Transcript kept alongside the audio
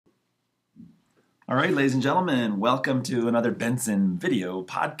All right, ladies and gentlemen, welcome to another Benson video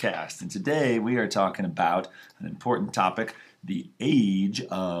podcast. And today we are talking about an important topic, the age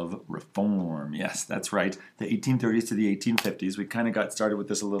of reform. Yes, that's right, the 1830s to the 1850s. We kind of got started with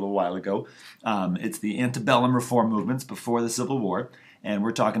this a little while ago. It's the antebellum reform movements before the Civil War. And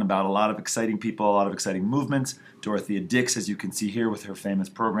we're talking about a lot of exciting people, a lot of exciting movements. Dorothea Dix, as you can see here with her famous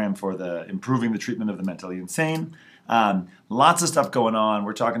program for improving the treatment of the mentally insane. Lots of stuff going on.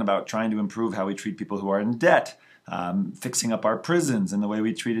 We're talking about trying to improve how we treat people who are in debt, fixing up our prisons and the way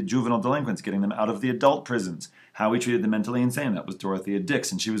we treated juvenile delinquents, getting them out of the adult prisons, how we treated the mentally insane. That was Dorothea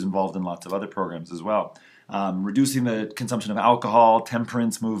Dix, and she was involved in lots of other programs as well. Reducing the consumption of alcohol,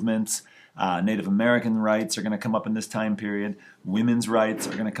 temperance movements, Native American rights are going to come up in this time period. Women's rights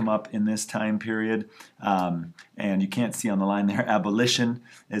are going to come up in this time period. And you can't see on the line there, abolition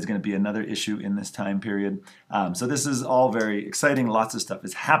is going to be another issue in this time period. So this is all very exciting. Lots of stuff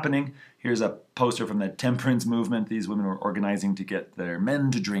is happening. Here's a poster from the temperance movement. These women were organizing to get their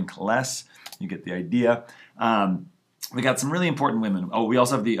men to drink less. You get the idea. We got some really important women. Oh, we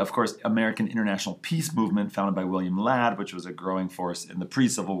also have the, of course, American International Peace Movement founded by William Ladd, which was a growing force in the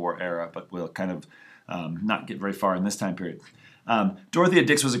pre-Civil War era, but will kind of not get very far in this time period. Dorothea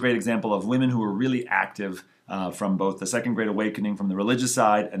Dix was a great example of women who were really active from both the Second Great Awakening from the religious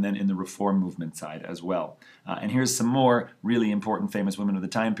side and then in the Reform movement side as well. And here's some more really important famous women of the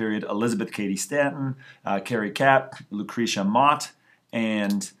time period. Elizabeth Cady Stanton, Carrie Catt, Lucretia Mott,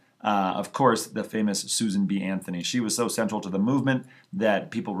 and of course, the famous Susan B. Anthony. She was so central to the movement that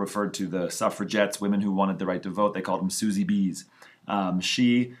people referred to the suffragettes, women who wanted the right to vote, they called them Susie B's.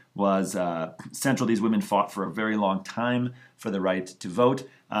 She was central. These women fought for a very long time for the right to vote.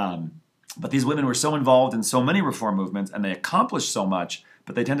 But these women were so involved in so many reform movements, and they accomplished so much,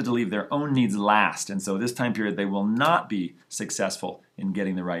 but they tended to leave their own needs last. And so this time period, they will not be successful in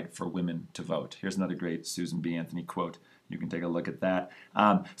getting the right for women to vote. Here's another great Susan B. Anthony quote. You can take a look at that.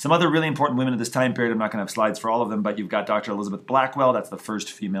 Some other really important women of this time period, I'm not going to have slides for all of them, but you've got Dr. Elizabeth Blackwell, that's the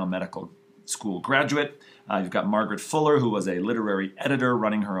first female medical school graduate. You've got Margaret Fuller, who was a literary editor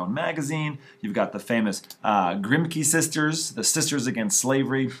running her own magazine. You've got the famous Grimke sisters, the Sisters Against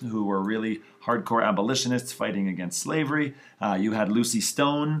Slavery, who were really hardcore abolitionists fighting against slavery. You had Lucy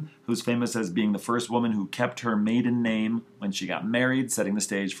Stone, who's famous as being the first woman who kept her maiden name when she got married, setting the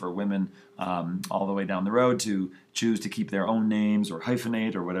stage for women all the way down the road to choose to keep their own names or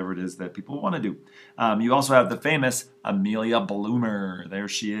hyphenate or whatever it is that people want to do. You also have the famous Amelia Bloomer. There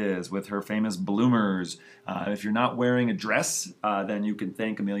she is with her famous bloomers. If you're not wearing a dress, then you can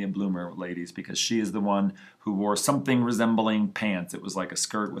thank Amelia Bloomer, ladies, because she is the one who wore something resembling pants. It was like a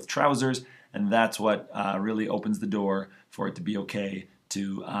skirt with trousers, and that's what really opens the door for it to be okay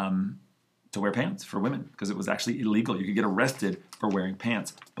to wear pants for women, because it was actually illegal. You could get arrested for wearing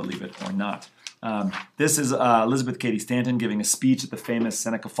pants, believe it or not. This is Elizabeth Cady Stanton giving a speech at the famous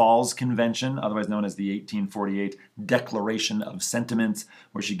Seneca Falls Convention, otherwise known as the 1848 Declaration of Sentiments,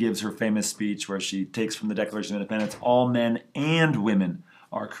 where she gives her famous speech where she takes from the Declaration of Independence, all men and women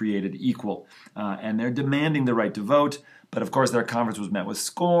are created equal. And they're demanding the right to vote, but of course their conference was met with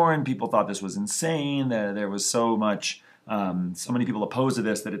scorn. People thought this was insane. There was so many people opposed to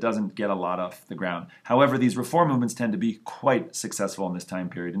this that it doesn't get a lot off the ground. However, these reform movements tend to be quite successful in this time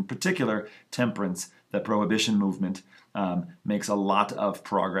period. In particular, temperance, the prohibition movement, makes a lot of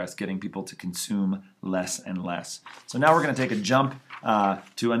progress getting people to consume less and less. So now we're going to take a jump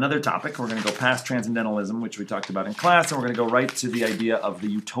to another topic. We're going to go past transcendentalism, which we talked about in class, and we're going to go right to the idea of the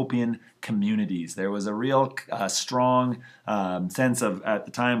utopian communities. There was a real strong sense of, at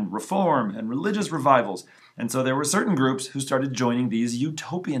the time, reform and religious revivals. And so there were certain groups who started joining these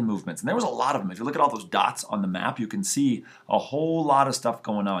utopian movements. And there was a lot of them. If you look at all those dots on the map, you can see a whole lot of stuff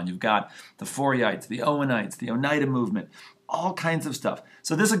going on. You've got the Fouryites, the Owenites, the Oneida movement, all kinds of stuff.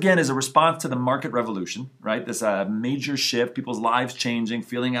 So this, again, is a response to the market revolution, right? This major shift, people's lives changing,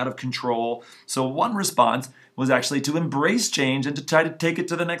 feeling out of control. So one response was actually to embrace change and to try to take it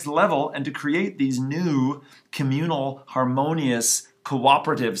to the next level and to create these new communal, harmonious,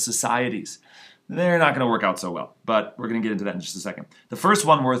 cooperative societies. They're not going to work out so well, but we're going to get into that in just a second. The first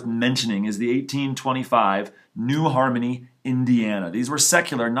one worth mentioning is the 1825 New Harmony, Indiana. These were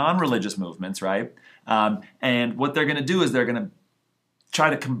secular, non-religious movements, right? And what they're going to do is they're going to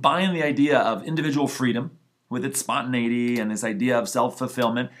try to combine the idea of individual freedom with its spontaneity and this idea of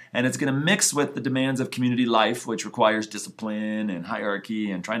self-fulfillment, and it's going to mix with the demands of community life, which requires discipline and hierarchy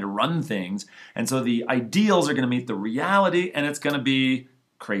and trying to run things. And so the ideals are going to meet the reality, and it's going to be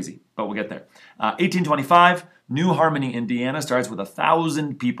Crazy, but we'll get there. 1825, New Harmony, Indiana starts with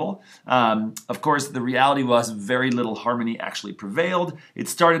 1,000 people. Of course, the reality was very little harmony actually prevailed. It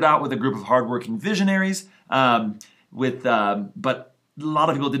started out with a group of hardworking visionaries, but a lot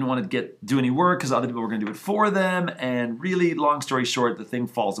of people didn't want to do any work because other people were going to do it for them. And really, long story short, the thing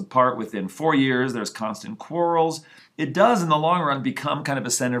falls apart within 4 years. There's constant quarrels. It does, in the long run, become kind of a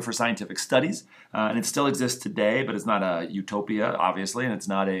center for scientific studies. And it still exists today, but it's not a utopia, obviously, and it's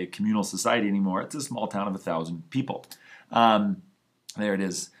not a communal society anymore. It's a small town of 1,000 people. There it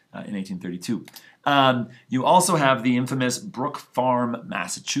is in 1832. You also have the infamous Brook Farm,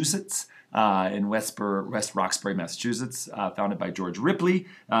 Massachusetts, in West Roxbury, Massachusetts, founded by George Ripley.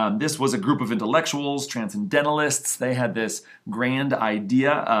 This was a group of intellectuals, transcendentalists. They had this grand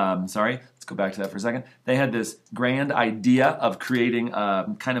idea. Let's go back to that for a second. They had this grand idea of creating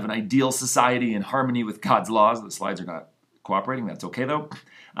kind of an ideal society in harmony with God's laws. The slides are not cooperating. That's okay, though.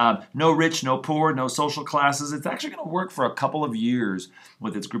 No rich, no poor, no social classes. It's actually going to work for a couple of years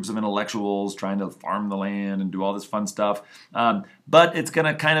with its groups of intellectuals trying to farm the land and do all this fun stuff. But it's going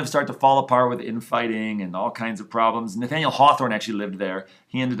to kind of start to fall apart with infighting and all kinds of problems. Nathaniel Hawthorne actually lived there.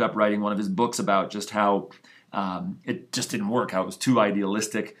 He ended up writing one of his books about just how it just didn't work, how it was too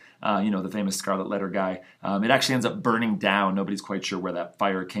idealistic. The famous Scarlet Letter guy. It actually ends up burning down. Nobody's quite sure where that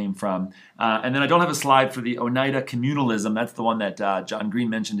fire came from. And then I don't have a slide for the Oneida communalism. That's the one that John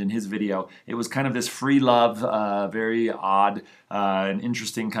Green mentioned in his video. It was kind of this free love, very odd and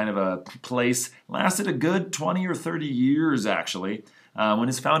interesting kind of a place. Lasted a good 20 or 30 years, actually. When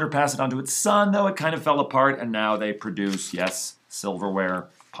his founder passed it on to its son, though, it kind of fell apart, and now they produce, yes, silverware,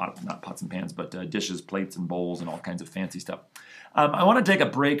 not pots and pans, but dishes, plates, and bowls, and all kinds of fancy stuff. I want to take a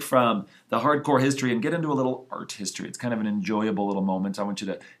break from the hardcore history and get into a little art history. It's kind of an enjoyable little moment. I want you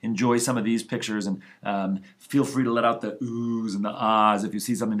to enjoy some of these pictures and feel free to let out the oohs and the ahs if you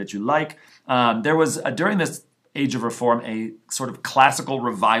see something that you like. There was, during this Age of Reform, a sort of classical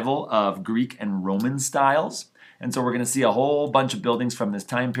revival of Greek and Roman styles. And so we're going to see a whole bunch of buildings from this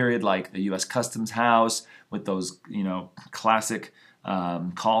time period, like the U.S. Customs House with those, classic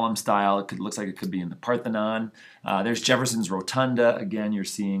column style. It looks like it could be in the Parthenon. There's Jefferson's Rotunda. Again, you're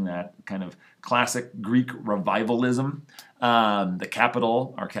seeing that kind of classic Greek revivalism. The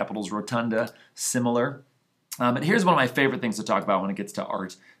Capitol, our Capitol's Rotunda, similar. And here's one of my favorite things to talk about when it gets to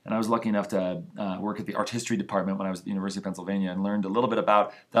art. And I was lucky enough to work at the art history department when I was at the University of Pennsylvania and learned a little bit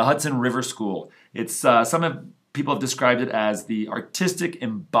about the Hudson River School. It's people have described it as the artistic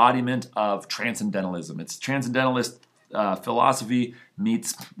embodiment of transcendentalism. It's transcendentalist philosophy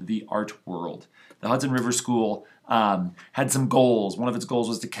meets the art world. The Hudson River School had some goals. One of its goals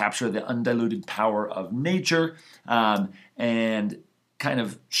was to capture the undiluted power of nature and kind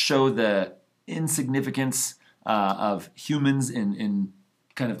of show the insignificance of humans in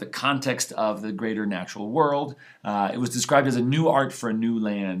kind of the context of the greater natural world. It was described as a new art for a new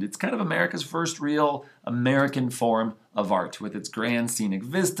land. It's kind of America's first real American form of art with its grand scenic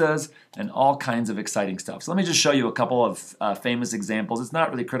vistas and all kinds of exciting stuff. So let me just show you a couple of famous examples. It's not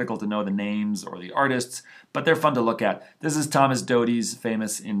really critical to know the names or the artists, but they're fun to look at. This is Thomas Doty's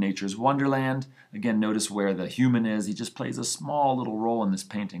famous In Nature's Wonderland. Again, notice where the human is. He just plays a small little role in this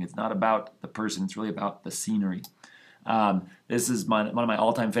painting. It's not about the person. It's really about the scenery. This is one of my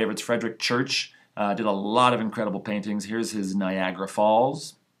all-time favorites, Frederick Church. Did a lot of incredible paintings. Here's his Niagara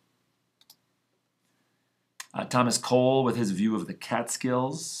Falls. Thomas Cole with his view of the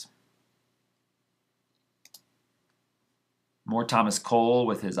Catskills. More Thomas Cole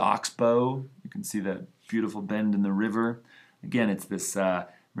with his Oxbow. You can see the beautiful bend in the river. Again, it's this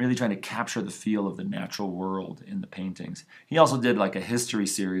really trying to capture the feel of the natural world in the paintings. He also did like a history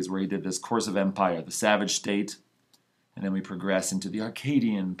series where he did this Course of Empire, the savage state, and then we progress into the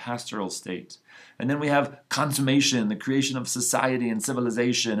Arcadian pastoral state. And then we have consummation, the creation of society and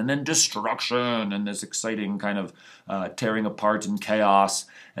civilization, and then destruction and this exciting kind of tearing apart and chaos.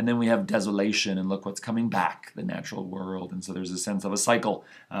 And then we have desolation, and look what's coming back, the natural world. And so there's a sense of a cycle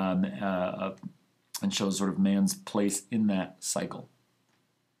and shows sort of man's place in that cycle.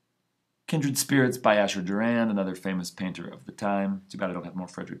 Kindred Spirits by Asher Durand, another famous painter of the time. Too bad I don't have more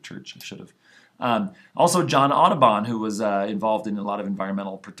Frederick Church. I should have. Also John Audubon, who was involved in a lot of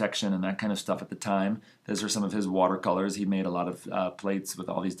environmental protection and that kind of stuff at the time. Those are some of his watercolors. He made a lot of plates with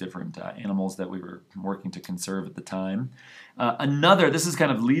all these different animals that we were working to conserve at the time. This is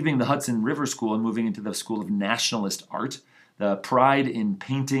kind of leaving the Hudson River School and moving into the School of Nationalist Art. The pride in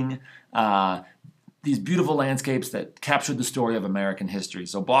painting these beautiful landscapes that captured the story of American history.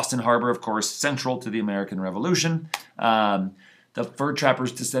 So Boston Harbor, of course, central to the American Revolution. The fur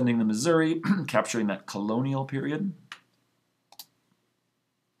trappers descending the Missouri, capturing that colonial period.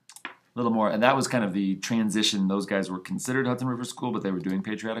 A little more, and that was kind of the transition. Those guys were considered Hudson River School, but they were doing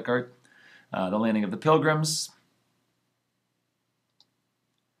patriotic art. The landing of the Pilgrims.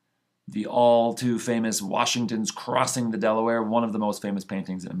 The all too famous Washington's Crossing the Delaware, one of the most famous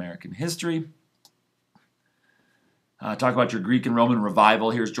paintings in American history. Talk about your Greek and Roman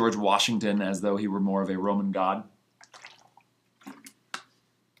revival. Here's George Washington as though he were more of a Roman god.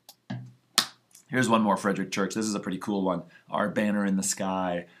 Here's one more, Frederick Church. This is a pretty cool one. Our banner in the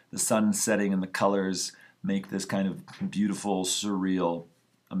sky, the sun setting and the colors make this kind of beautiful, surreal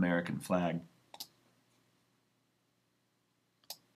American flag.